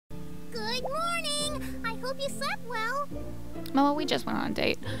Good morning! I hope you slept well. Well, we just went on a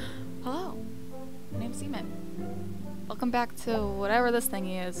date. Hello. My name's Seaman. Welcome back to whatever this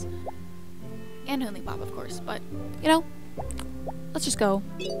thingy is. And Hunie Pop, of course. But, you know, let's just go.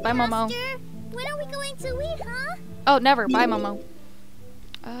 Bye, Momo. Master, when are we going to eat, huh? Oh, never. Bye, Momo.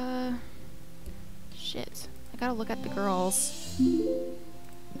 Shit. I gotta look at the girls.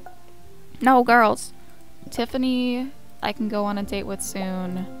 No, girls. Tiffany, I can go on a date with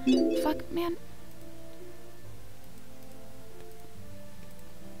soon. Fuck, man.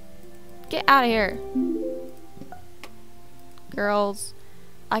 Get out of here. Girls.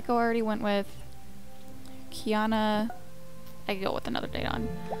 Aiko already went with. Kiana, I could go with another date on.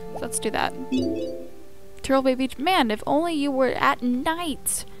 So let's do that. Turtle Bay Beach. Man, if only you were at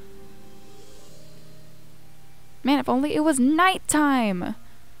night. Man, if only it was nighttime.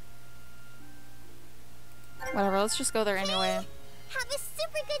 Whatever, let's just go there anyway. Have a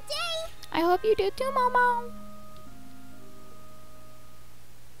super good day. I hope you do too, Momo.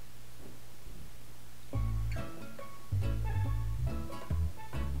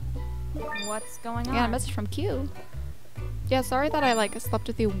 What's going on? Yeah, a message from Q. Yeah, sorry that I like slept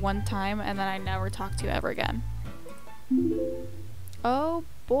with you one time and then I never talked to you ever again. Oh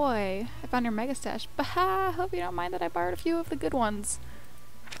boy, I found your mega stash. Baha! Hope you don't mind that I borrowed a few of the good ones.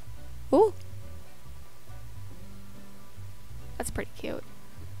 Ooh. That's pretty cute.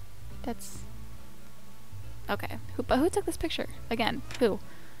 That's okay. But who took this picture? Again, who?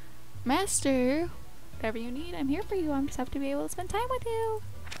 Master, whatever you need, I'm here for you. I just have to be able to spend time with you.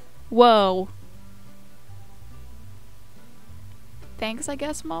 Whoa. Thanks, I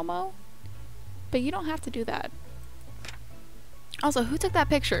guess, Momo. But you don't have to do that. Also, who took that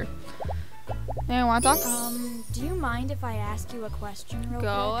picture? Anyone want to talk? Do you mind if I ask you a question real quick?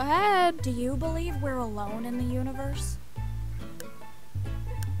 Go ahead. Do you believe we're alone in the universe?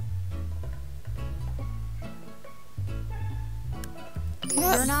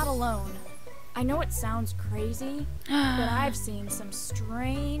 You're not alone. I know it sounds crazy, but I've seen some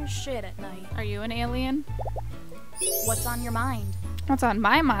strange shit at night. Are you an alien? What's on your mind? What's on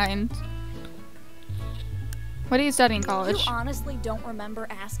my mind? What are you studying in college? You honestly don't remember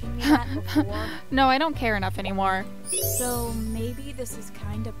asking me that before? No, I don't care enough anymore. So maybe this is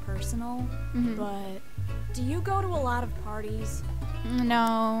kind of personal, but do you go to a lot of parties?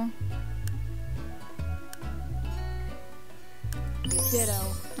 No.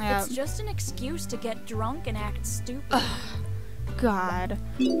 Ditto. Yeah. It's just an excuse to get drunk and act stupid. God.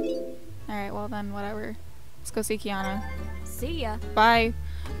 Alright, well then, whatever. Let's go see Kiana. See ya. Bye.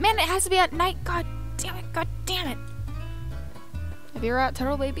 Man, it has to be at night. God damn it. God damn it. If you were at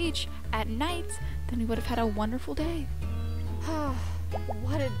Turtle Bay Beach at night, then we would have had a wonderful day.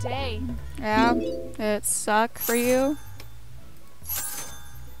 What a day. Yeah. It sucked for you.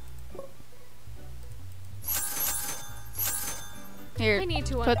 Here, I need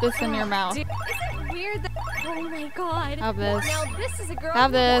to put this in your mouth. Dude, isn't it weird that— oh my god. Have this. Now this is a girl.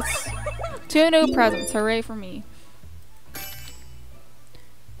 Have this. 2 new presents. Hooray for me.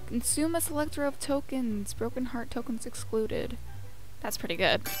 Consume a selector of tokens. Broken heart tokens excluded. That's pretty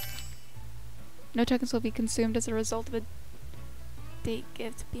good. No tokens will be consumed as a result of a date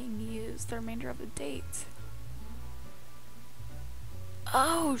gift being used the remainder of the date.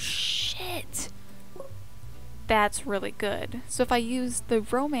 Oh shit. That's really good. So if I use the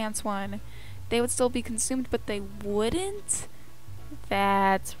romance one, they would still be consumed, but they wouldn't?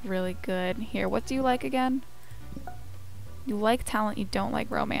 That's really good. Here, what do you like again? You like talent, you don't like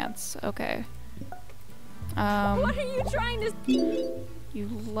romance. Okay. What are you trying to— you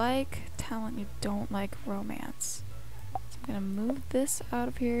like talent, you don't like romance. So I'm gonna move this out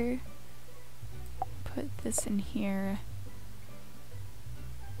of here. Put this in here.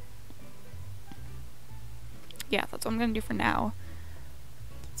 Yeah, that's what I'm gonna do for now.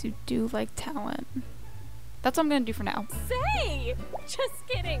 So you do like talent. That's what I'm gonna do for now. say? Just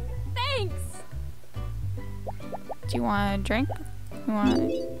kidding. Thanks. Do you want a drink? You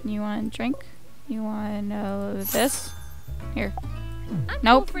want a drink? You want to know this? Here. I'm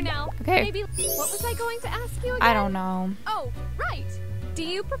Nope. cool for now. Okay. Maybe— what was I going to ask you again? I don't know. Oh, right. Do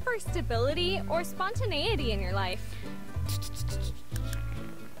you prefer stability or spontaneity in your life?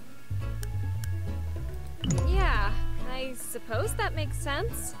 Yeah, I suppose that makes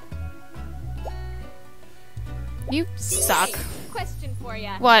sense. You suck. Hey, question for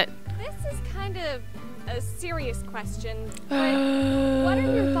ya. What? This is kind of a serious question, but what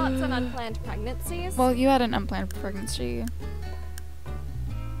are your thoughts on unplanned pregnancies? Well, you had an unplanned pregnancy.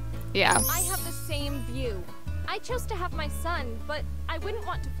 Yeah. I have the same view. I chose to have my son, but I wouldn't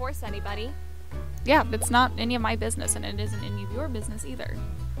want to force anybody. Yeah, it's not any of my business, and it isn't any of your business either.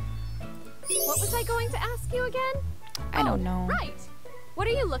 What was I going to ask you again? I don't know. Right. What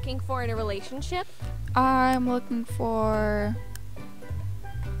are you looking for in a relationship? I'm looking for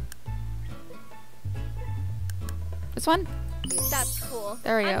this one. That's cool.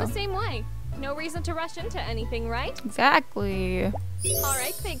 There we I'm go. the same way. No reason to rush into anything, right? Exactly. All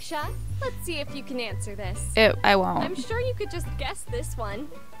right, Big Shot. Let's see if you can answer this. I won't. I'm sure you could just guess this one.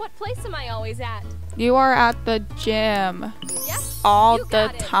 What place am I always at? You are at the gym Yep. all you the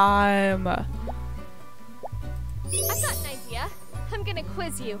got it. time. I've got an idea. I'm gonna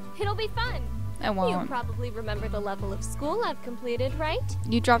quiz you. It'll be fun. I You won't. probably remember the level of school I've completed, right?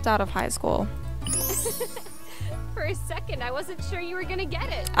 You dropped out of high school. For a second, I wasn't sure you were gonna get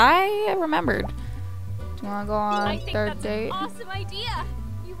it. I remembered. Do you want to go on I think third that's date? an awesome idea.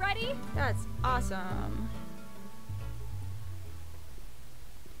 You ready? That's awesome.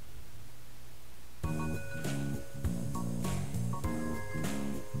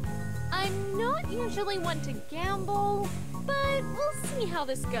 I'm not usually one to gamble, but we'll see how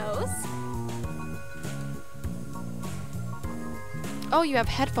this goes. Oh, you have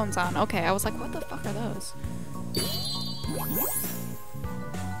headphones on. Okay, I was like, what the fuck are those?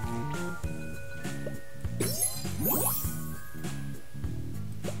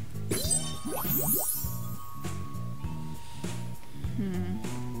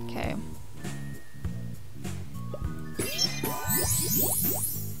 Okay.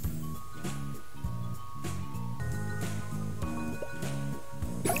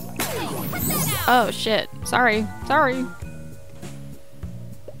 Oh shit. Sorry. Sorry.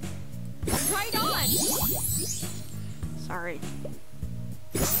 Right on. Sorry.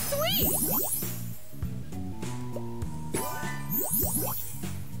 Sweet.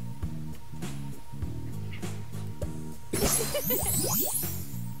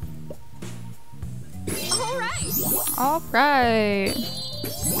 All right. All right.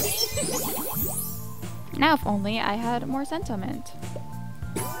 Now, if only I had more sentiment.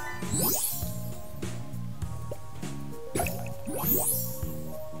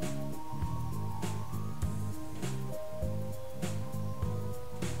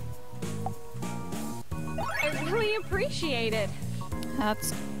 I really appreciate it.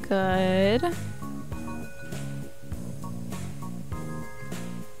 That's good.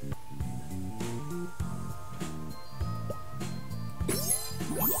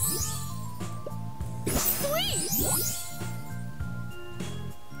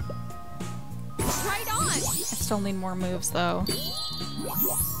 Right on. I still need more moves, though.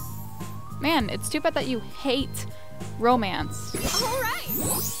 Man, it's too bad that you hate romance. All right.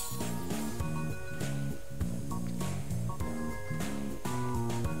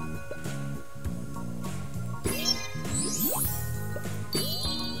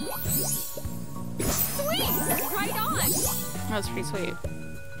 Sweet. Right on. That was pretty sweet.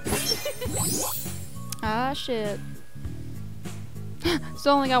 Ah, shit.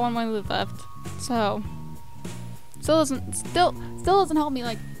 Still only got one more move left. So, still doesn't help me,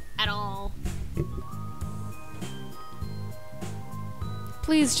 like, at all.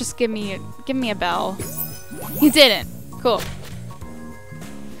 Please just give me a bell. You didn't. Cool.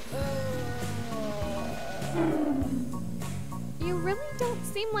 You really don't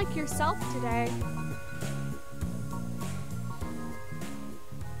seem like yourself today.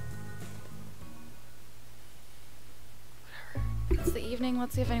 It's the evening.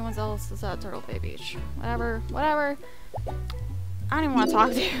 Let's see if anyone else is at Turtle Bay Beach. Whatever. I don't even want to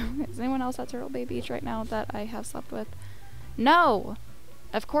talk to you. Is anyone else at Turtle Bay Beach right now that I have slept with? No.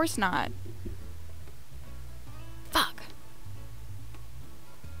 Of course not. Fuck.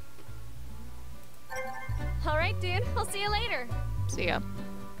 All right, dude. I'll see you later. See ya.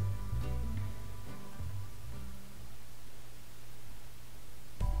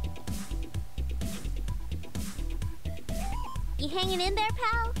 You hanging in there,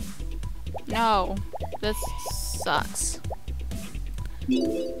 pal? No. This sucks.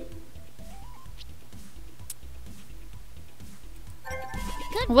 Good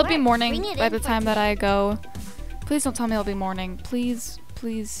Will it be work. morning Bring it by in the for time that tea. I go? Please don't tell me it'll be morning. Please,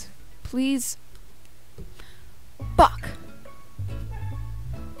 please, please. Fuck.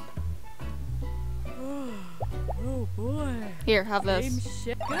 Oh boy. Here, have Same this.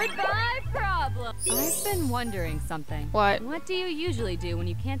 shit. Goodbye, problem. I've been wondering something. What? What do you usually do when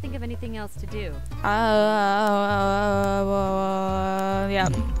you can't think of anything else to do? Yeah.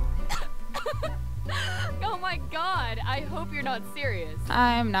 Oh my god, I hope you're not serious.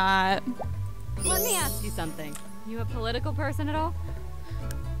 I'm not. Let me ask you something. You a political person at all?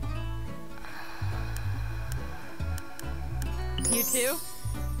 You too?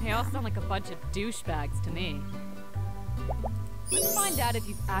 They all sound like a bunch of douchebags to me. Let's find out if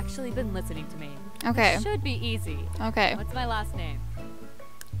you've actually been listening to me. Okay. It should be easy. Okay. What's my last name?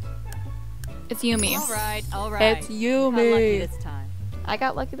 It's Yumi. All right. It's You got lucky Yumi. this time. I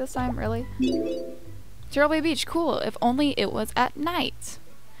got lucky this time, really? Turtle Bay Beach, cool. If only it was at night.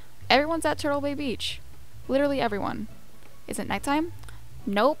 Everyone's at Turtle Bay Beach. Literally everyone. Is it nighttime?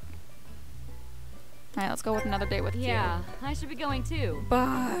 Nope. Alright, let's go with another day with you. Yeah, I should be going too.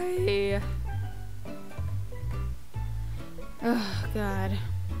 Bye. Oh, God.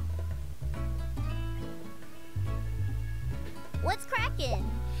 What's cracking?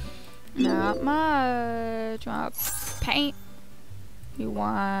 Not much. You want paint? You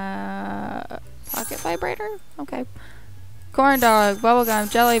want pocket vibrator? Okay. Corn dog, bubblegum,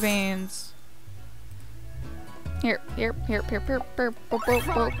 jelly beans. Here. Frog that.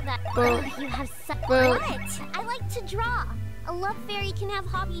 Boop. You have Boop. What? I like to draw. A love fairy can have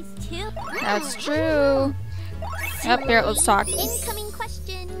hobbies too. That's true. Yep, here, let's talk. Incoming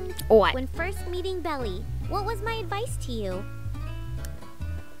question. What? When first meeting Belly, what was my advice to you?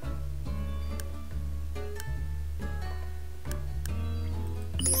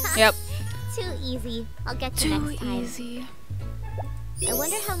 Yep. Too easy. I'll get you next time. easy. I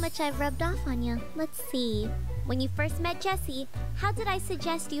wonder how much I've rubbed off on you. Let's see. When you first met Jessie, how did I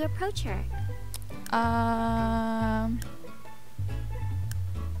suggest you approach her?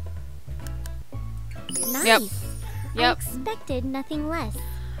 Nice. Yep. I Yep. expected nothing less.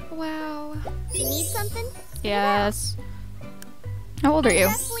 Wow. You need something? Yes. How old are you?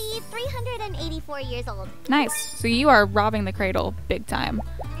 Roughly 384 years old. Nice. So you are robbing the cradle big time.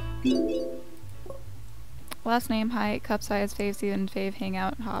 Last name, height, cup size, fave season, fave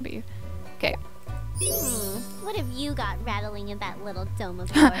hangout, hobby. Okay. What have you got rattling in that little dome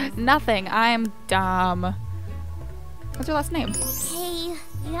of yours? Nothing. I'm dumb. What's your last name? Okay,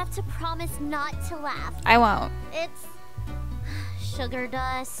 you have to promise not to laugh. I won't. It's sugar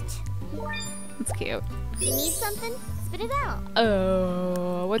dust. It's cute. You need something? Spit it out.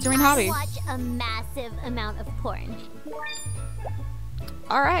 Oh, what's your main I hobby? watch a massive amount of porn.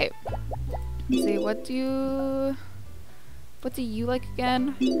 All right. Let's see. What do you like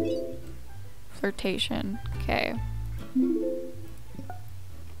again? Flirtation. Okay.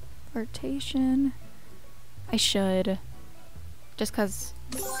 Flirtation. I should. Just cause.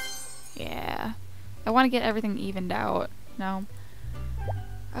 Yeah. I want to get everything evened out. No.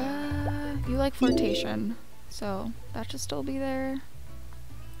 You like flirtation. So that should still be there.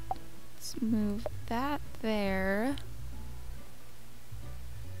 Let's move that there.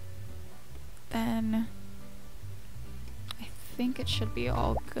 Then I think it should be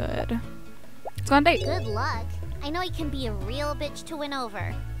all good. Let's go on a date. Good luck. I know you can be a real bitch to win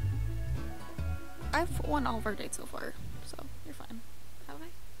over. I've won all of our dates so far, so you're fine. Have I? I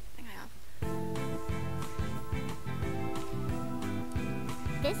think I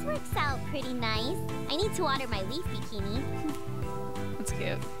have. This works out pretty nice. I need to water my leaf bikini. That's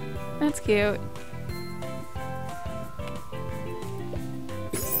cute. That's cute.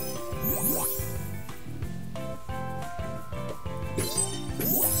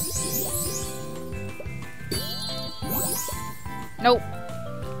 Nope.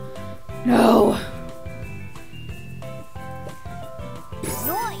 No.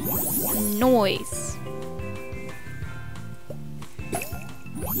 Noise.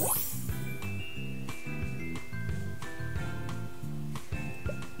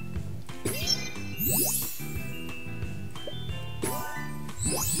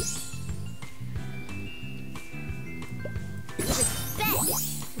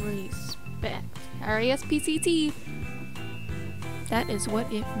 Respect. R-E-S-P-C-T. That is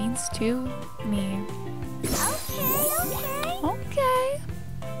what it means to me. Okay. Okay.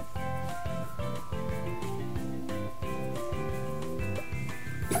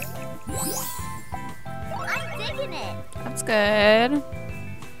 I'm digging it. That's good.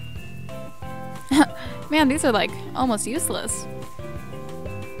 Man, these are like almost useless.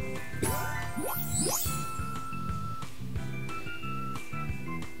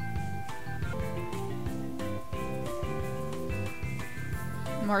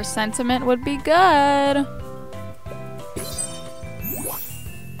 More sentiment would be good.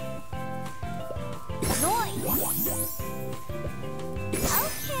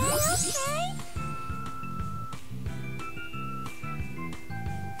 Okay.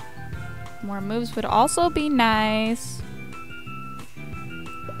 More moves would also be nice.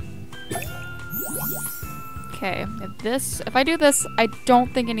 Okay, if I do this, I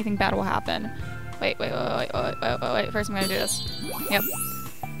don't think anything bad will happen. Wait. First I'm gonna do this. Yep.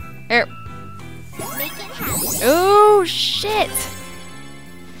 Here. Make it happen. Oh, shit!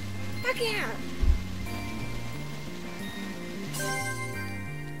 Fuck yeah!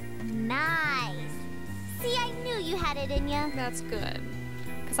 it in ya. That's good.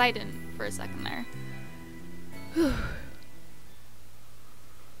 Because I didn't for a second there. Whew.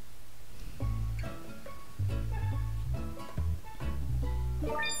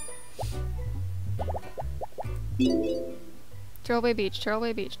 Turtleway Beach,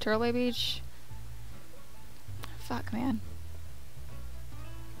 Turtleway Beach, Turtleway Beach. Fuck, man.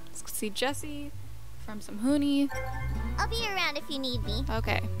 Let's see Jessie from some Hunie. I'll be around if you need me.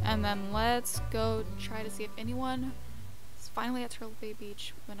 Okay, and then let's go try to see if anyone is finally at Turtleway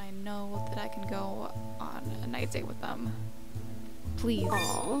Beach when I know that I can go on a night date with them. Please.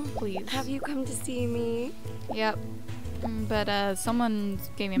 Aw, Please. have you come to see me? Yep. But someone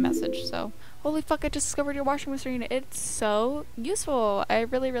gave me a message, so holy fuck, I just discovered your washing machine. It's so useful. I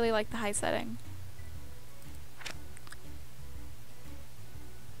really, really like the high setting.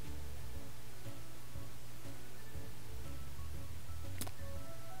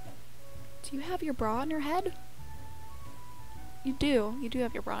 Do you have your bra on your head? You do. You do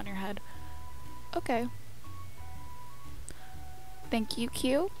have your bra on your head. Okay. Thank you,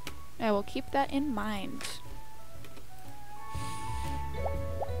 Q. I will keep that in mind.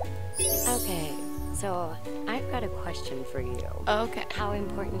 Okay, so I've got a question for you. Okay. How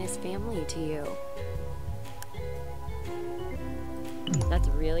important is family to you? That's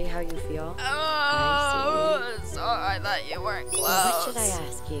really how you feel? I see. So I thought you weren't close. What should I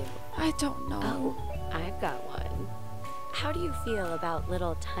ask you? I don't know. Oh, I've got one. How do you feel about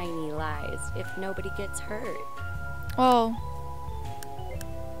little tiny lies if nobody gets hurt? Well,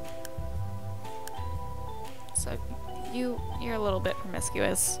 so you're a little bit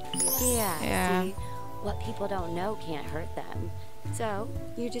promiscuous. Yeah. See, what people don't know can't hurt them. So,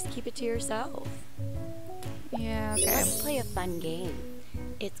 you just keep it to yourself. Yeah, okay. Let's play a fun game.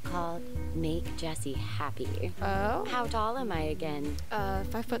 It's called Make Jessie Happy. Oh? How tall am I again?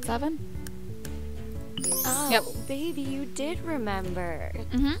 5'7"? Oh, Yep. baby, you did remember.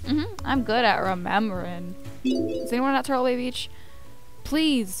 I'm good at remembering. Is anyone at Turtleway Beach?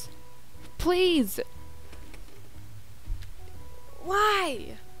 Please. Please.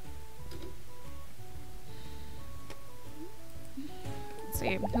 Why? Let's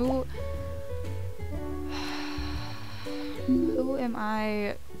see. Who am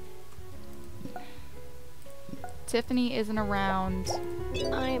I? Tiffany isn't around.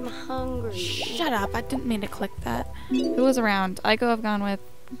 I'm hungry. Shut up. I didn't mean to click that. Who was around? Aiko I've gone with.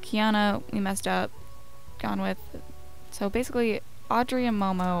 Kiana, we messed up. Gone with. So basically, Audrey and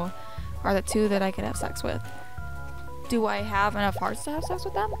Momo are the two that I could have sex with. Do I have enough hearts to have sex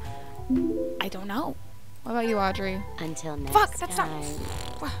with them? I don't know. What about you, Audrey? Until next Fuck, that's time.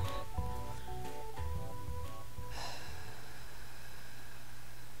 not.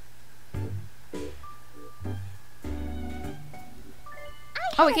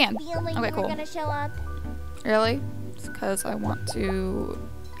 Oh, we can. Feeling Okay, you were cool. gonna show up. Really? It's because I want to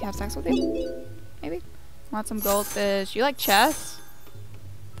have sex with you? Maybe? Want some goldfish? You like chess?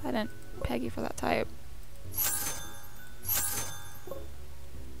 I didn't peg you for that type.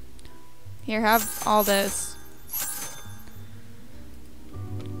 Here, have all this.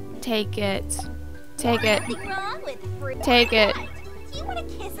 Take it. Take it. Nothing wrong with fruit. Take it. Do you want a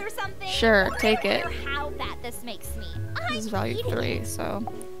kiss or something? Sure, take I it. don't care how bad this makes me. This is value eating 3, so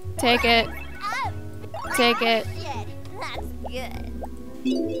take it. Up. Take it. Shit, that's good.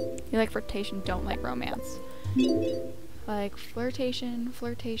 You like flirtation, don't like romance. Like flirtation,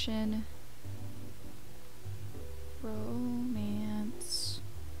 flirtation, romance.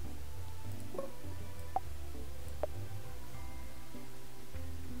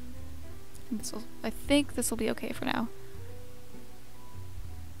 I think this will be okay for now.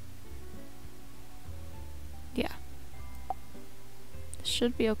 Yeah. This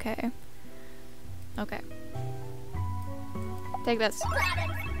should be okay. Okay. Take this.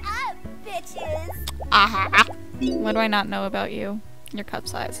 Bottoms up, bitches. What do I not know about you? Your cup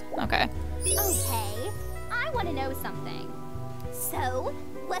size. Okay. Okay, I want to know something. So,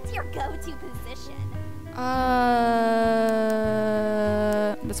 what's your go-to position?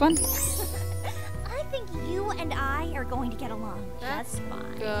 This one? I think you and I are going to get along just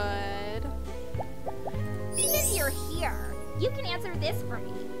fine. Good. Since you're here, you can answer this for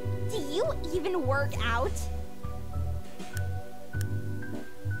me. Do you even work out?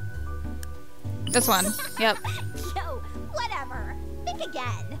 This one. Yep. Yo, whatever. Think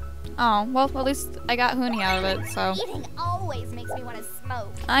again. Oh, well, at least I got Hunie out of it, so. Eating always makes me want to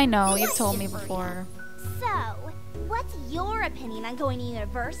smoke. I know, you've told me Question for before. So, what's your opinion on going to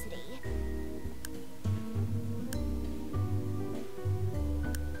university?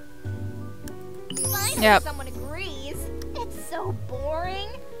 Finally, Yep. someone agrees. It's so boring.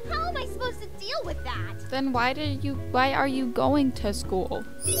 How am I supposed to deal deal with that. Then why are you going to school?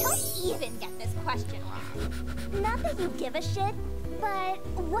 Don't even get this question wrong. Not that you give a shit, but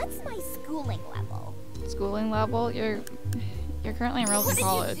what's my schooling level? Schooling level? You're currently enrolled in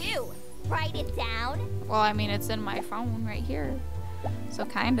college. What did you do? Write it down? Well, I mean, it's in my phone right here. So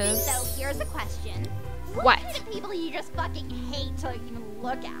kind of. So here's a question. What? Kind of people you just fucking hate to even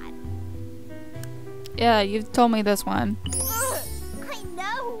look at? Yeah, you've told me this one. Ugh, I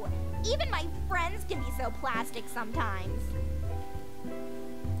know. Even my friends can be so plastic sometimes.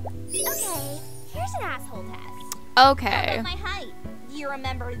 Okay, here's an asshole test. How Okay. about my height? Do you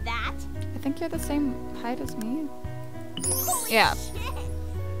remember that? I think you're the same height as me. Holy Yeah. shit!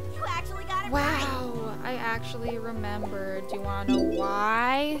 You actually got it right. Wow, I actually remembered. Do you want to know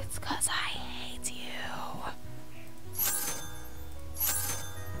why? It's because I hate you.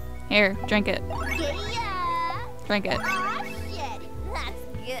 Here, drink it. Yeah. Drink it. Aw, shit. That's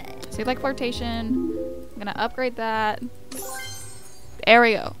good. So you like flirtation. I'm gonna upgrade that. There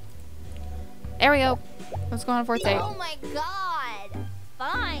we go. There we go. Let's go on a fourth date. Oh my god.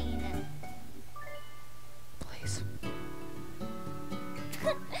 Fine. Please.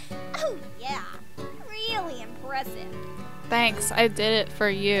 Oh yeah. Really impressive. Thanks, I did it for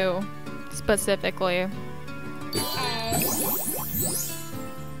you. Specifically. And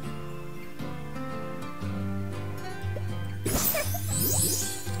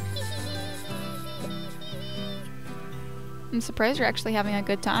I'm surprised you're actually having a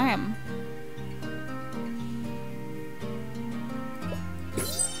good time.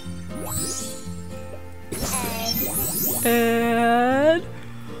 And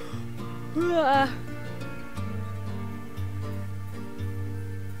not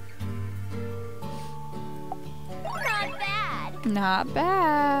bad. not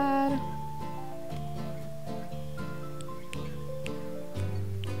bad.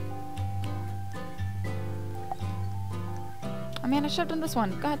 Oh man, I should have done this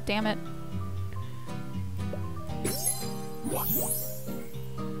one. God damn it.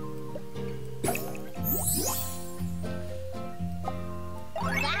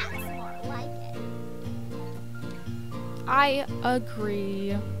 That's more like it. I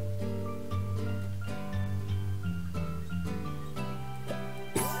agree.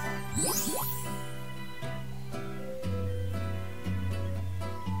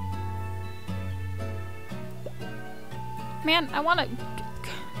 Man,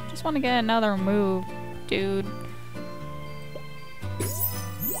 just want to get another move, dude.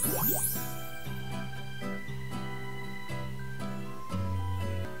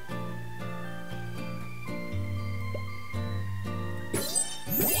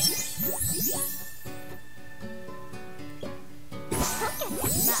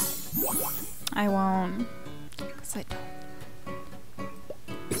 I won't. 'Cause I don't.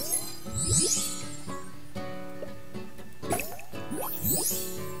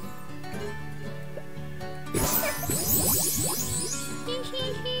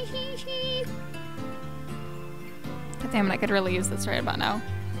 God damn it, I could really use this right about now.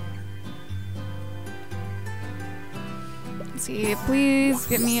 Let's see, please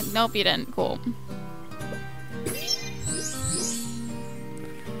give me. Nope, you didn't. Cool.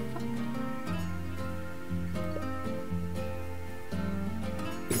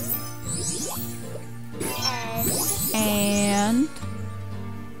 And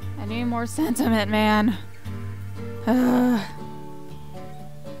I need more sentiment, man.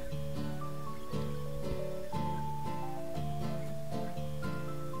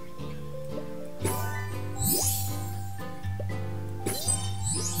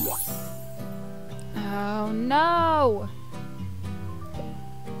 Oh no!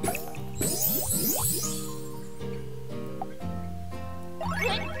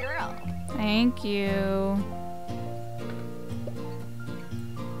 Good girl. Thank you.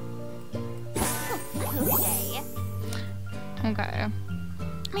 Okay. Okay.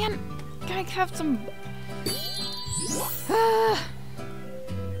 Man, can I have some...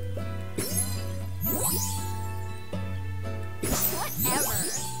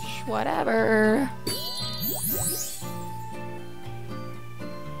 Whatever. Whatever.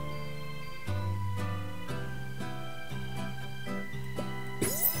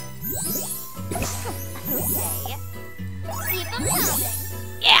 Okay. Keep them coming.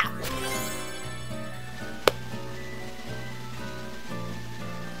 Yeah!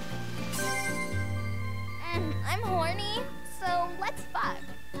 I'm horny, so let's fuck.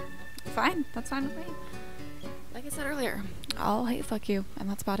 Fine, that's fine with me. Like I said earlier, I'll hate fuck you, and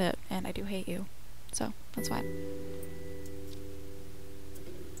that's about it. And I do hate you. So, that's fine.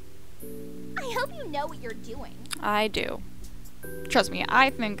 I hope you know what you're doing. I do. Trust me, I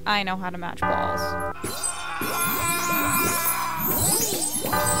think I know how to match balls.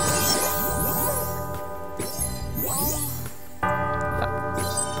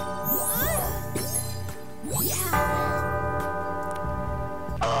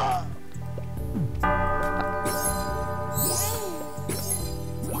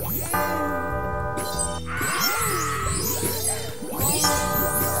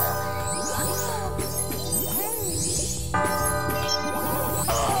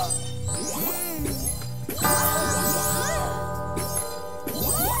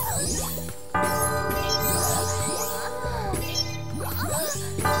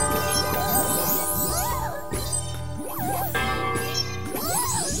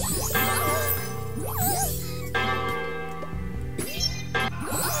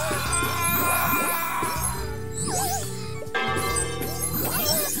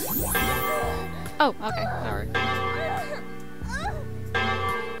 Oh, okay, whatever.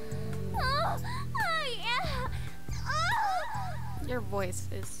 Your voice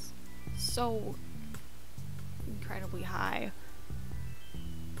is so incredibly high.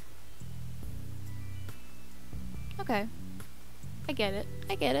 Okay. I get it.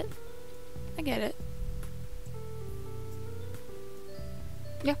 I get it. I get it.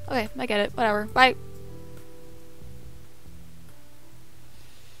 Yeah, okay, I get it. Whatever. Bye.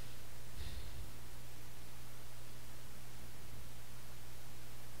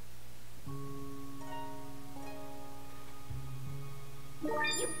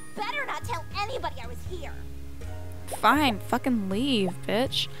 You better not tell anybody I was here. Fine, fucking leave,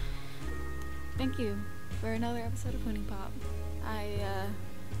 bitch. Thank you for another episode of Hunie Pop.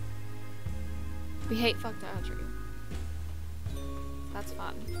 We hate fucked Audrey. That's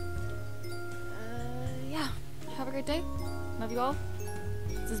fun. Yeah. Have a great day. Love you all.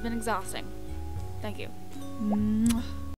 This has been exhausting. Thank you. Mwah.